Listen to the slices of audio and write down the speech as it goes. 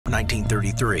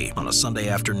1933, on a Sunday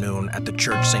afternoon at the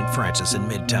Church St. Francis in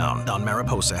Midtown, Don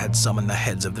Mariposa had summoned the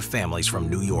heads of the families from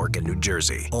New York and New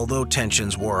Jersey. Although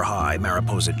tensions were high,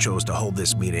 Mariposa chose to hold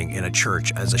this meeting in a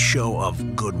church as a show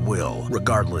of goodwill.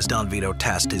 Regardless, Don Vito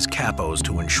tasked his capos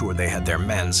to ensure they had their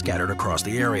men scattered across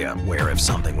the area, where if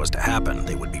something was to happen,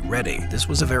 they would be ready. This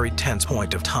was a very tense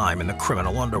point of time in the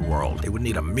criminal underworld. They would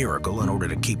need a miracle in order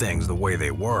to keep things the way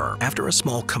they were. After a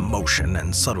small commotion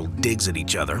and subtle digs at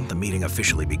each other, the meeting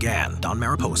officially began. Don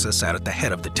Mariposa sat at the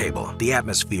head of the table. The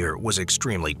atmosphere was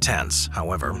extremely tense.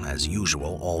 However, as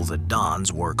usual, all the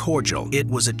Dons were cordial. It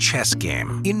was a chess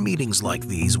game. In meetings like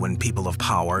these, when people of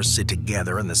power sit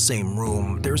together in the same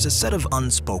room, there's a set of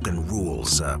unspoken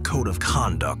rules, a code of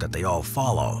conduct that they all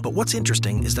follow. But what's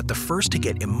interesting is that the first to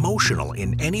get emotional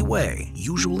in any way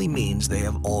usually means they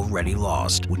have already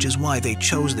lost, which is why they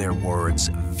chose their words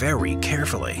very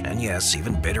carefully. And yes,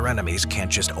 even bitter enemies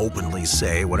can't just openly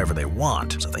say whatever they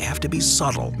want, so they have to be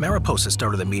subtle. Mariposa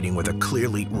started the meeting with a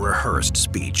clearly rehearsed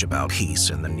speech about peace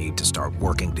and the need to start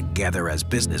working together as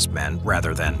businessmen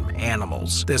rather than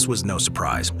animals. This was no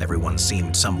surprise. Everyone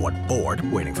seemed somewhat bored,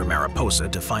 waiting for Mariposa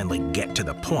to finally get to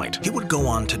the point. He would go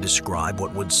on to describe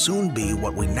what would soon be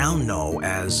what we now know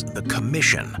as the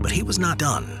Commission, but he was not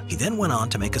done. He then went on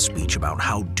to make a speech about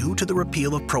how, due to the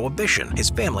repeal of Prohibition, his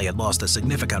family had lost a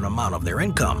significant amount of their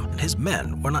income, and his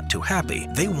men were not too happy.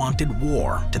 They wanted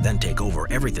war to then take over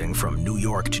everything from New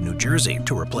York to New Jersey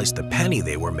to replace the penny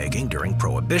they were making during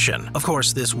Prohibition. Of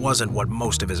course, this wasn't what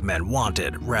most of his men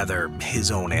wanted, rather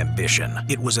his own ambition.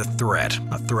 It was a threat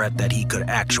that he could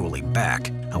actually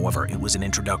back. However, it was an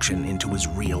introduction into his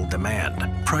real demand.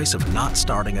 The price of not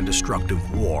starting a destructive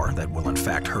war that will in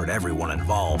fact hurt everyone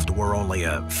involved were only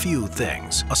a few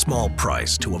things. A small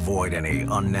price to avoid any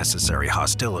unnecessary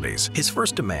hostilities. His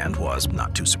first demand was,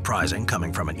 not too surprising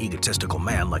coming from an egotistical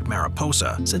man like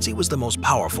Mariposa. Since he was the most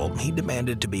powerful, he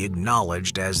demanded to be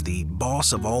acknowledged as the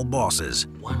boss of all bosses.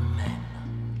 One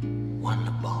man,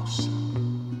 one boss.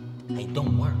 It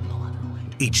don't work no other way.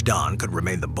 Each Don could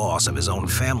remain the boss of his own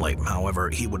family. However,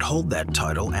 he would hold that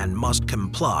title and must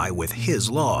comply with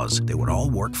his laws. They would all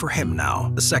work for him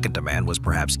now. The second demand was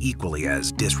perhaps equally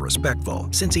as disrespectful.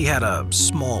 Since he had a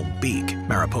small beak,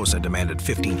 Mariposa demanded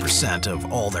 15%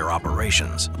 of all their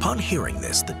operations. Upon hearing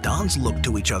this, the Dons looked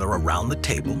to each other around the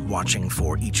table, watching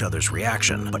for each other's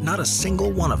reaction. But not a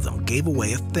single one of them gave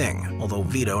away a thing. Although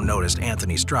Vito noticed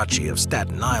Anthony Strachey of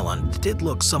Staten Island did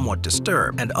look somewhat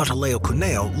disturbed, and Ataleo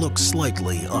Cuneo looked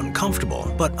slightly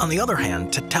uncomfortable. But on the other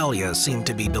hand, Tattaglia seemed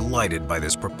to be delighted by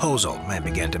this proposal and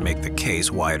began to make the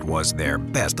case why it was their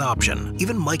best option.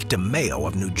 Even Mike DeMeo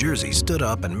of New Jersey stood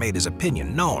up and made his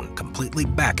opinion known, completely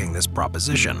backing this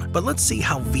proposition. But let's see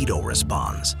how Vito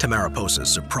responds. To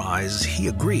Mariposa's surprise, he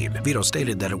agreed. Vito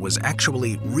stated that it was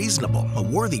actually reasonable, a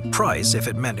worthy price if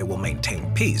it meant it will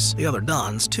maintain peace. The other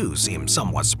Dons, too, seemed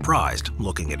somewhat surprised,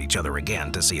 looking at each other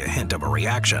again to see a hint of a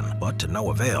reaction, but to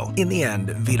no avail. In the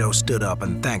end, Vito stood up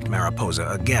and thanked Mariposa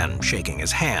again, shaking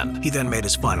his hand. He then made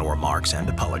his final remarks and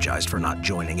apologized for not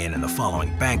joining in the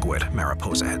following banquet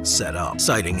Mariposa had set up,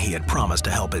 citing he had promised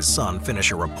to help his son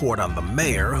finish a report on the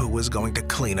mayor who was going to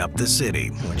clean up the city,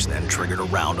 which then triggered a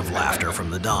round of laughter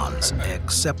from the Dons,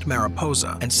 except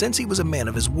Mariposa. And since he was a man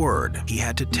of his word, he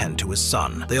had to tend to his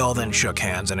son. They all then shook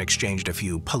hands and exchanged a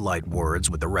few polite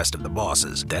words with the rest of the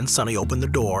bosses. Then Sonny opened the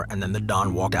door, and then the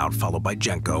Don walked out, followed by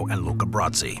Genko and Luca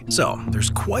Brasi. So,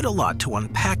 there's quite a lot to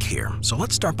unpack here, so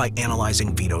let's start by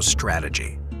analyzing Vito's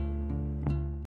strategy.